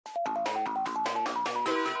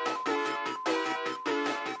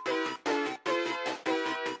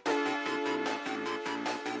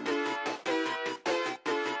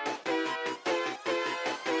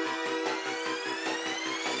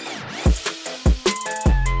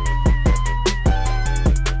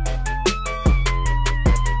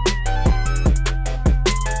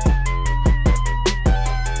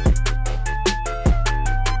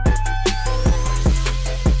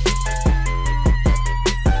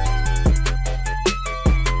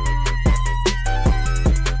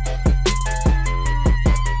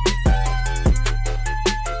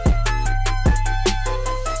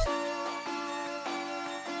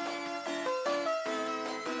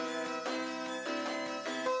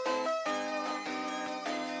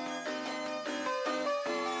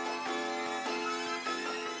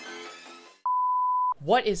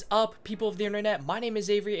What is up, people of the internet? My name is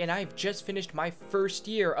Avery and I've just finished my first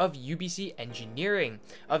year of UBC Engineering.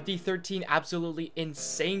 Of the 13 absolutely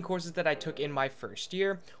insane courses that I took in my first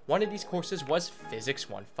year, one of these courses was Physics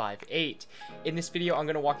 158. In this video, I'm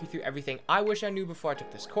going to walk you through everything I wish I knew before I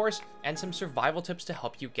took this course and some survival tips to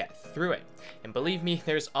help you get through it. And believe me,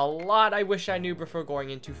 there's a lot I wish I knew before going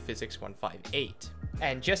into Physics 158.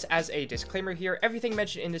 And just as a disclaimer here, everything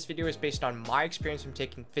mentioned in this video is based on my experience from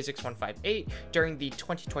taking Physics 158 during the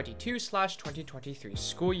 2022/2023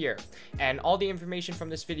 school year. And all the information from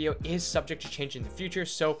this video is subject to change in the future,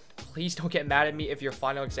 so please don't get mad at me if your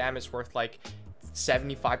final exam is worth like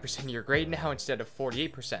 75% of your grade now instead of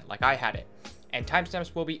 48% like I had it. And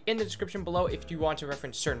timestamps will be in the description below if you want to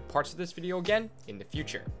reference certain parts of this video again in the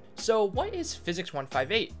future. So what is Physics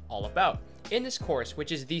 158 all about? In this course,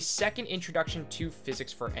 which is the second introduction to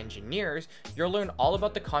physics for engineers, you'll learn all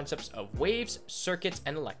about the concepts of waves, circuits,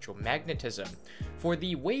 and electromagnetism. For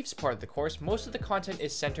the waves part of the course, most of the content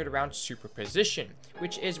is centered around superposition,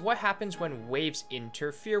 which is what happens when waves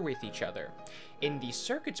interfere with each other. In the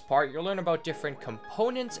circuits part, you'll learn about different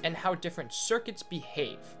components and how different circuits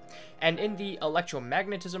behave. And in the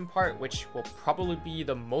electromagnetism part, which will probably be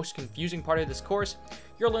the most confusing part of this course,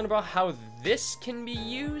 you'll learn about how this can be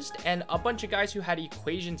used and a bunch of guys who had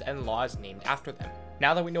equations and laws named after them.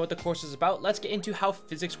 Now that we know what the course is about, let's get into how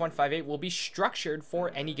Physics 158 will be structured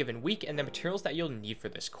for any given week and the materials that you'll need for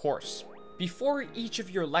this course. Before each of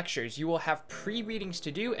your lectures, you will have pre-readings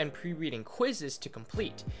to do and pre-reading quizzes to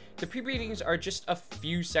complete. The pre-readings are just a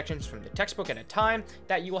few sections from the textbook at a time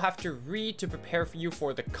that you will have to read to prepare for you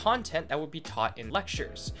for the content that will be taught in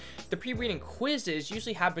lectures. The pre-reading quizzes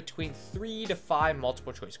usually have between 3 to 5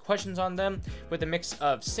 multiple choice questions on them, with a mix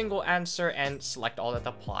of single answer and select all that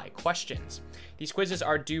apply questions. These quizzes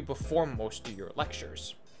are due before most of your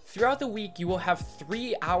lectures. Throughout the week, you will have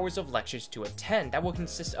 3 hours of lectures to attend that will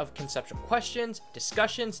consist of conceptual questions,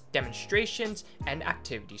 discussions, demonstrations, and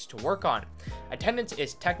activities to work on. Attendance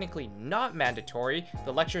is technically not mandatory,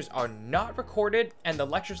 the lectures are not recorded, and the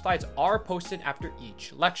lecture slides are posted after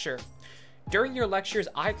each lecture. During your lectures,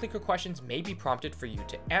 iClicker questions may be prompted for you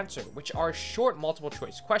to answer, which are short multiple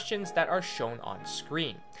choice questions that are shown on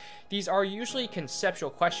screen. These are usually conceptual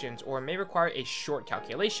questions or may require a short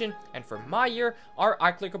calculation, and for my year, our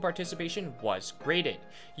iClicker participation was graded.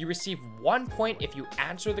 You receive 1 point if you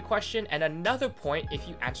answer the question and another point if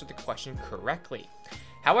you answer the question correctly.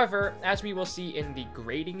 However, as we will see in the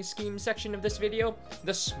grading scheme section of this video,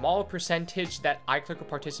 the small percentage that iClicker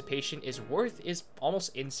participation is worth is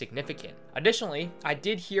almost insignificant. Additionally, I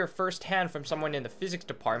did hear firsthand from someone in the physics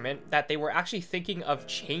department that they were actually thinking of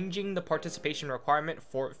changing the participation requirement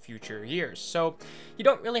for future years, so you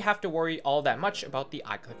don't really have to worry all that much about the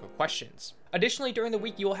iClicker questions. Additionally, during the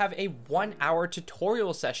week, you will have a 1-hour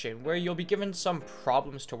tutorial session where you'll be given some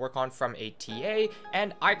problems to work on from a TA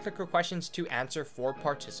and iClicker questions to answer for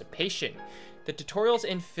participation. The tutorials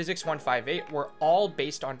in Physics 158 were all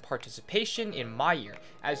based on participation in my year,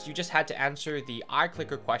 as you just had to answer the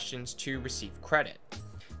iClicker questions to receive credit.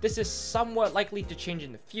 This is somewhat likely to change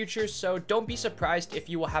in the future, so don't be surprised if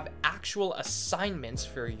you will have actual assignments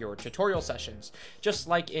for your tutorial sessions, just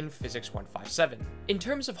like in Physics 157. In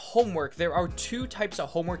terms of homework, there are 2 types of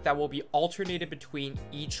homework that will be alternated between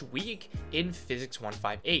each week in Physics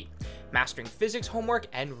 158: Mastering Physics homework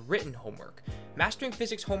and written homework. Mastering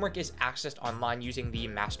Physics homework is accessed online using the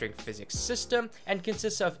Mastering Physics system and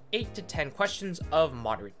consists of 8 to 10 questions of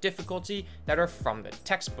moderate difficulty that are from the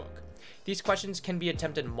textbook. These questions can be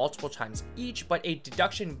attempted multiple times each, but a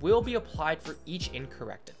deduction will be applied for each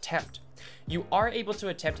incorrect attempt. You are able to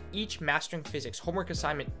attempt each Mastering Physics homework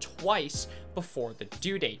assignment twice before the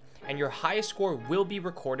due date, and your highest score will be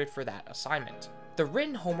recorded for that assignment. The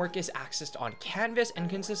written homework is accessed on Canvas and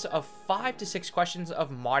consists of 5 to 6 questions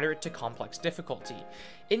of moderate to complex difficulty.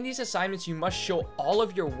 In these assignments, you must show all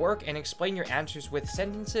of your work and explain your answers with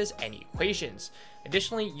sentences and equations.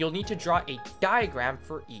 Additionally, you'll need to draw a diagram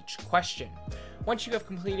for each question. Once you have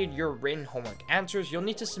completed your written homework answers, you'll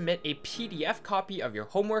need to submit a PDF copy of your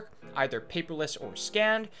homework, either paperless or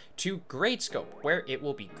scanned, to Gradescope, where it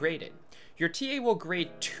will be graded. Your TA will grade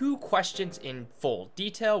 2 questions in full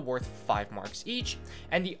detail worth 5 marks each,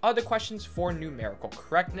 and the other questions for numerical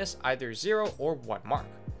correctness, either 0 or 1 mark.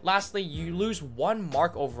 Lastly, you lose 1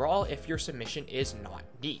 mark overall if your submission is not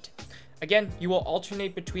neat. Again, you will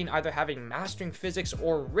alternate between either having Mastering Physics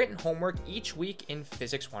or written homework each week in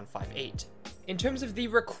Physics 158. In terms of the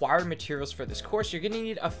required materials for this course, you're going to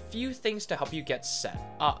need a few things to help you get set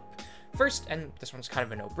up. First, and this one's kind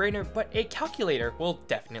of a no-brainer, but a calculator will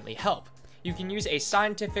definitely help. You can use a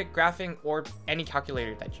scientific, graphing, or any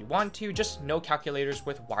calculator that you want to, just no calculators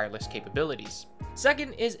with wireless capabilities.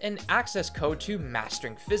 Second is an access code to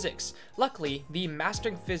Mastering Physics. Luckily, the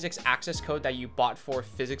Mastering Physics access code that you bought for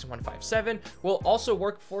Physics 157 will also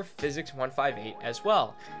work for Physics 158 as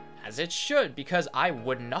well. As it should, because I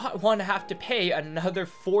would not want to have to pay another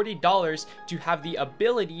 $40 to have the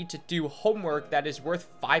ability to do homework that is worth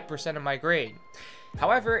 5% of my grade.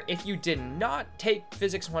 However, if you did not take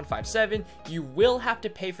Physics 157, you will have to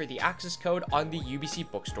pay for the access code on the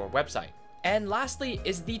UBC bookstore website. And lastly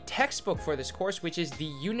is the textbook for this course, which is the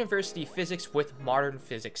University Physics with Modern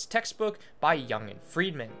Physics textbook by Young and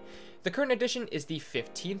Friedman. The current edition is the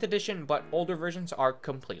 15th edition, but older versions are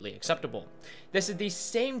completely acceptable. This is the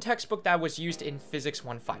same textbook that was used in Physics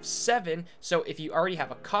 157, so if you already have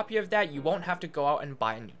a copy of that, you won't have to go out and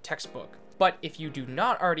buy a new textbook. But if you do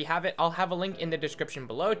not already have it, I'll have a link in the description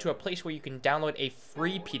below to a place where you can download a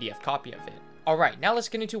free PDF copy of it. Alright, now let's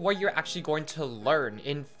get into what you're actually going to learn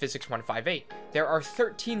in Physics 158. There are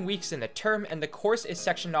 13 weeks in the term, and the course is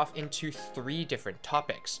sectioned off into 3 different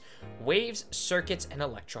topics: waves, circuits, and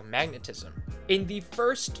electromagnetism. In the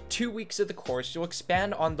first 2 weeks of the course, you'll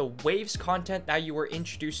expand on the waves content that you were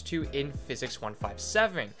introduced to in Physics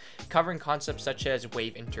 157, covering concepts such as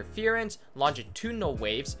wave interference, longitudinal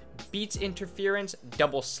waves, Beats interference,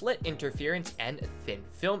 double slit interference, and thin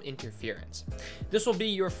film interference. This will be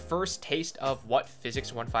your first taste of what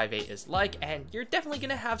Physics 158 is like, and you're definitely going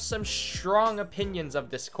to have some strong opinions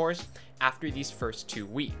of this course after these first 2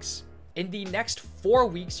 weeks. In the next 4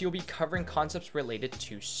 weeks, you'll be covering concepts related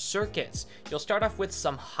to circuits. You'll start off with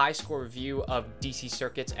some high score review of DC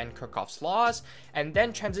circuits and Kirchhoff's laws, and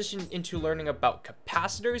then transition into learning about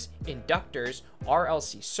capacitors, inductors,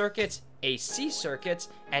 RLC circuits, AC circuits,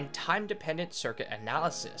 and time-dependent circuit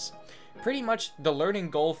analysis. Pretty much the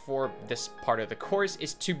learning goal for this part of the course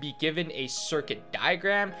is to be given a circuit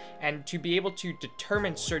diagram and to be able to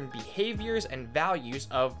determine certain behaviors and values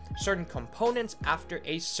of certain components after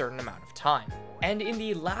a certain amount of time. And in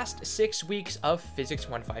the last 6 weeks of Physics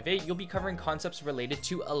 158, you'll be covering concepts related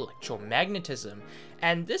to electromagnetism.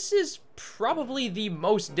 And this is probably the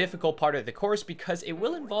most difficult part of the course because it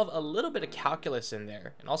will involve a little bit of calculus in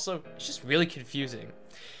there, and also it's just really confusing.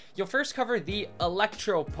 You'll first cover the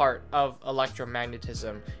electro part of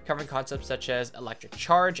electromagnetism, covering concepts such as electric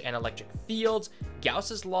charge and electric fields,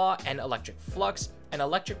 Gauss's law and electric flux, and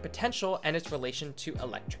electric potential and its relation to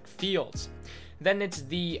electric fields. Then it's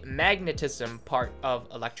the magnetism part of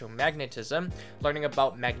electromagnetism, learning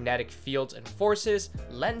about magnetic fields and forces,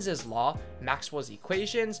 Lenz's law, Maxwell's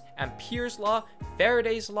equations, Ampere's law,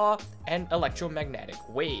 Faraday's law, and electromagnetic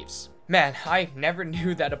waves. Man, I never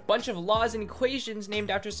knew that a bunch of laws and equations named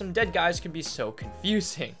after some dead guys could be so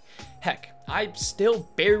confusing. Heck, I still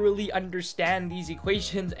barely understand these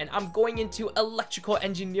equations, and I'm going into electrical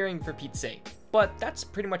engineering for Pete's sake. But that's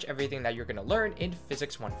pretty much everything that you're going to learn in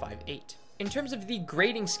Physics 158. In terms of the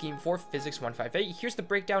grading scheme for Physics 158, here's the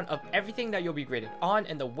breakdown of everything that you'll be graded on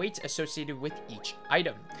and the weights associated with each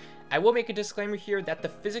item. I will make a disclaimer here that the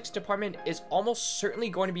physics department is almost certainly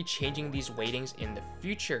going to be changing these weightings in the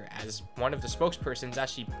future, as one of the spokespersons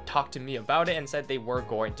actually talked to me about it and said they were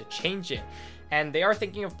going to change it, and they are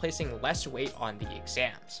thinking of placing less weight on the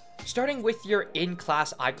exams. Starting with your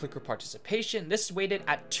in-class iClicker participation, this is weighted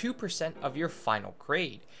at 2% of your final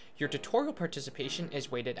grade. Your tutorial participation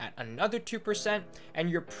is weighted at another 2%,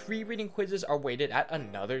 and your pre-reading quizzes are weighted at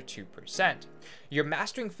another 2%. Your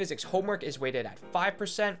Mastering Physics homework is weighted at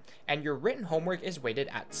 5%, and your written homework is weighted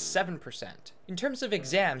at 7%. In terms of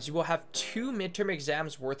exams, you will have 2 midterm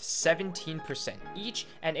exams worth 17% each,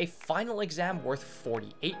 and a final exam worth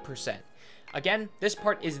 48%. Again, this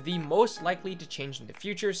part is the most likely to change in the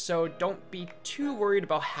future, so don't be too worried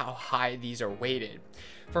about how high these are weighted.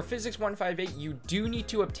 For Physics 158, you do need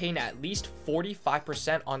to obtain at least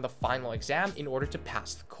 45% on the final exam in order to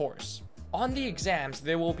pass the course. On the exams,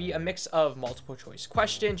 there will be a mix of multiple choice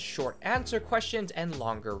questions, short answer questions, and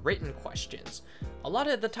longer written questions. A lot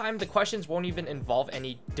of the time, the questions won't even involve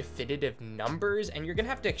any definitive numbers, and you're gonna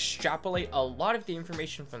have to extrapolate a lot of the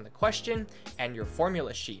information from the question and your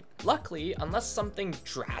formula sheet. Luckily, unless something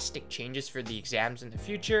drastic changes for the exams in the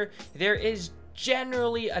future, there is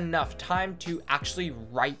generally enough time to actually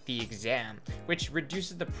write the exam, which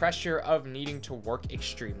reduces the pressure of needing to work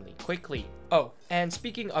extremely quickly. Oh, and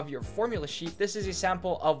speaking of your formula sheet, this is a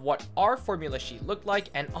sample of what our formula sheet looked like,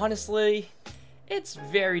 and honestly, it's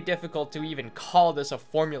very difficult to even call this a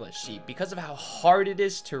formula sheet because of how hard it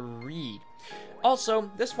is to read. Also,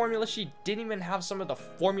 this formula sheet didn't even have some of the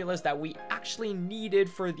formulas that we actually needed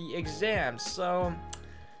for the exam, so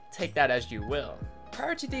take that as you will.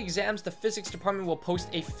 Prior to the exams, the physics department will post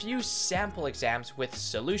a few sample exams with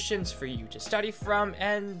solutions for you to study from,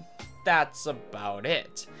 and that's about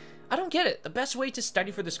it. I don't get it. The best way to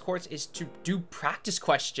study for this course is to do practice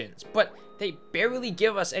questions, but they barely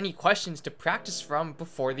give us any questions to practice from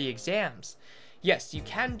before the exams. Yes, you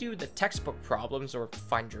can do the textbook problems or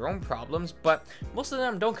find your own problems, but most of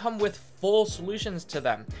them don't come with full solutions to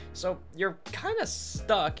them. So you're kind of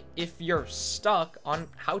stuck if you're stuck on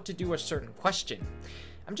how to do a certain question.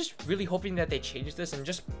 I'm just really hoping that they change this and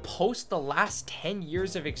just post the last 10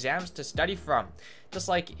 years of exams to study from, just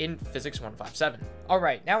like in Physics 157.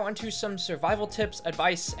 Alright, now onto some survival tips,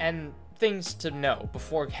 advice, and things to know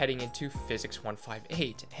before heading into Physics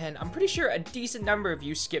 158, and I'm pretty sure a decent number of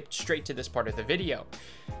you skipped straight to this part of the video.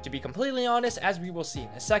 To be completely honest, as we will see in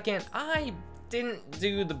a second, I didn't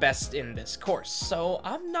do the best in this course, so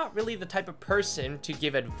I'm not really the type of person to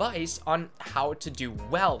give advice on how to do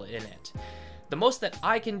well in it. The most that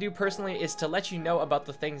I can do personally is to let you know about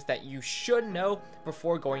the things that you should know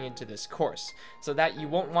before going into this course, so that you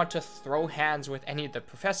won't want to throw hands with any of the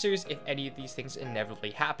professors if any of these things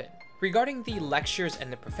inevitably happen. Regarding the lectures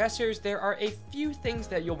and the professors, there are a few things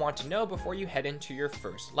that you'll want to know before you head into your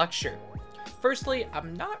first lecture. Firstly,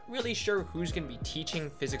 I'm not really sure who's going to be teaching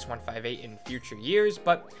Physics 158 in future years,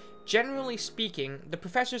 but generally speaking, the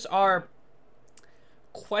professors are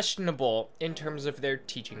questionable in terms of their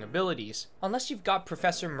teaching abilities. Unless you've got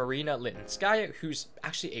Professor Marina Litinskaya, who's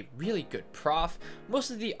actually a really good prof, most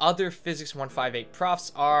of the other Physics 158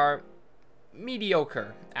 profs are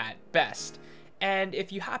mediocre at best. And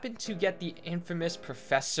if you happen to get the infamous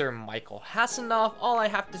Professor Michael Hasanoff, all I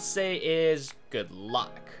have to say is good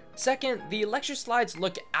luck. Second, the lecture slides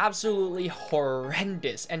look absolutely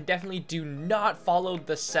horrendous and definitely do not follow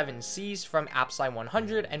the 7 C's from AppSci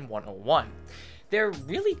 100 and 101. They're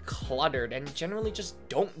really cluttered and generally just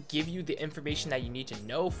don't give you the information that you need to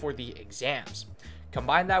know for the exams.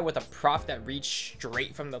 Combine that with a prof that reads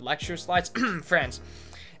straight from the lecture slides, friends,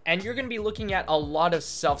 and you're going to be looking at a lot of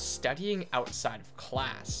self-studying outside of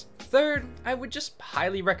class. Third, I would just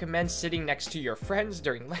highly recommend sitting next to your friends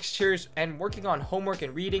during lectures and working on homework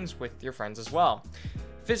and readings with your friends as well.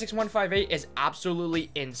 Physics 158 is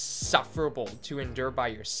absolutely insufferable to endure by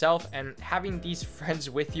yourself, and having these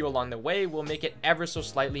friends with you along the way will make it ever so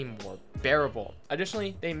slightly more bearable.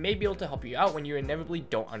 Additionally, they may be able to help you out when you inevitably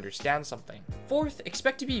don't understand something. Fourth,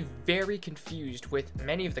 expect to be very confused with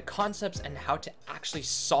many of the concepts and how to actually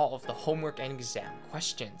solve the homework and exam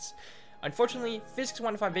questions. Unfortunately, Physics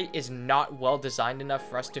 158 is not well designed enough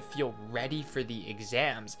for us to feel ready for the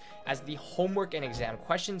exams, as the homework and exam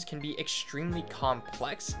questions can be extremely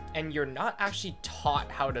complex, and you're not actually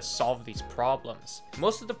taught how to solve these problems.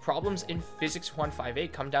 Most of the problems in Physics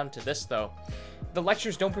 158 come down to this though. The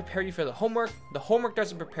lectures don't prepare you for the homework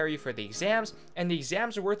doesn't prepare you for the exams, and the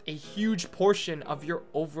exams are worth a huge portion of your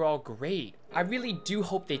overall grade. I really do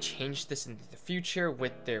hope they change this in the future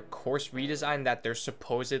with their course redesign that they're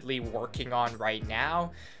supposedly working on right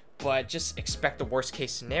now, but just expect the worst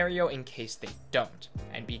case scenario in case they don't.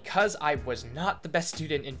 And because I was not the best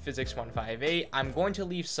student in Physics 158, I'm going to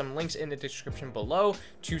leave some links in the description below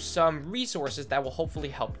to some resources that will hopefully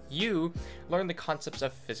help you learn the concepts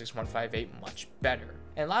of Physics 158 much better.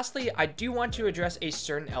 And lastly, I do want to address a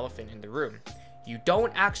certain elephant in the room. You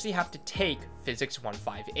don't actually have to take Physics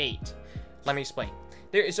 158. Let me explain.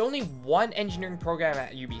 There is only one engineering program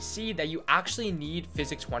at UBC that you actually need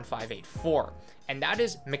Physics 158 for, and that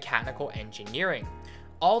is mechanical engineering.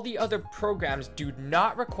 All the other programs do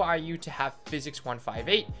not require you to have Physics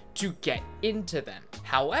 158 to get into them.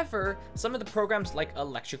 However, some of the programs like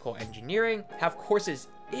electrical engineering have courses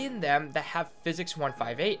in them that have Physics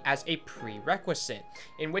 158 as a prerequisite,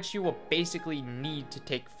 in which you will basically need to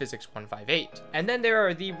take Physics 158. And then there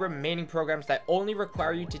are the remaining programs that only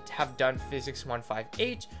require you to have done Physics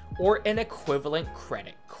 158 or an equivalent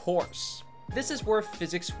credit course. This is where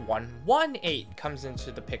Physics 118 comes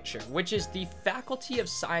into the picture, which is the Faculty of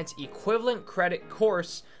Science equivalent credit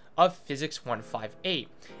course of Physics 158,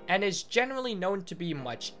 and is generally known to be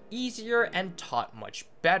much easier and taught much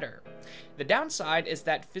better. The downside is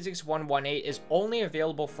that Physics 118 is only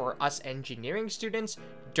available for us engineering students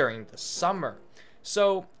during the summer.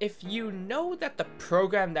 So if you know that the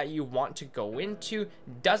program that you want to go into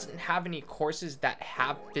doesn't have any courses that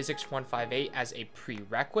have Physics 158 as a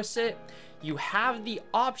prerequisite, you have the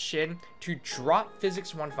option to drop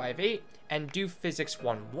Physics 158 and do Physics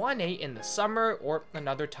 118 in the summer or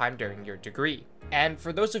another time during your degree. And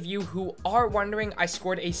for those of you who are wondering, I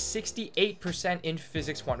scored a 68% in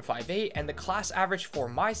Physics 158, and the class average for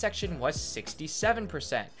my section was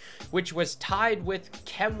 67%, which was tied with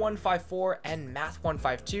Chem 154 and Math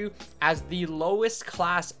 152 as the lowest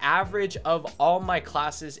class average of all my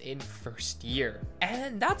classes in first year.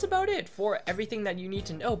 And that's about it for everything that you need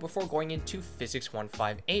to know before going into Physics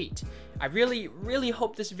 158. I really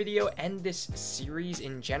hope this video and this series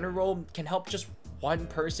in general can help just one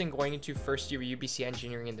person going into first year UBC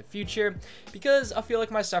engineering in the future, because I feel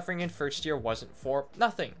like my suffering in first year wasn't for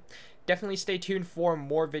nothing. Definitely stay tuned for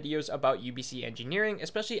more videos about UBC engineering,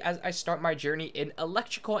 especially as I start my journey in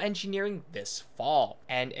electrical engineering this fall.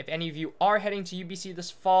 And if any of you are heading to UBC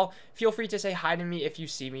this fall, feel free to say hi to me if you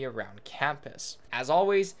see me around campus. As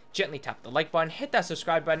always, gently tap the like button, hit that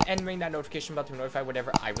subscribe button, and ring that notification bell to be notified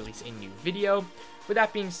whenever I release a new video. With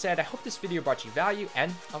that being said, I hope this video brought you value,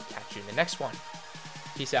 and I'll catch you in the next one.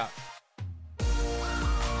 Peace out.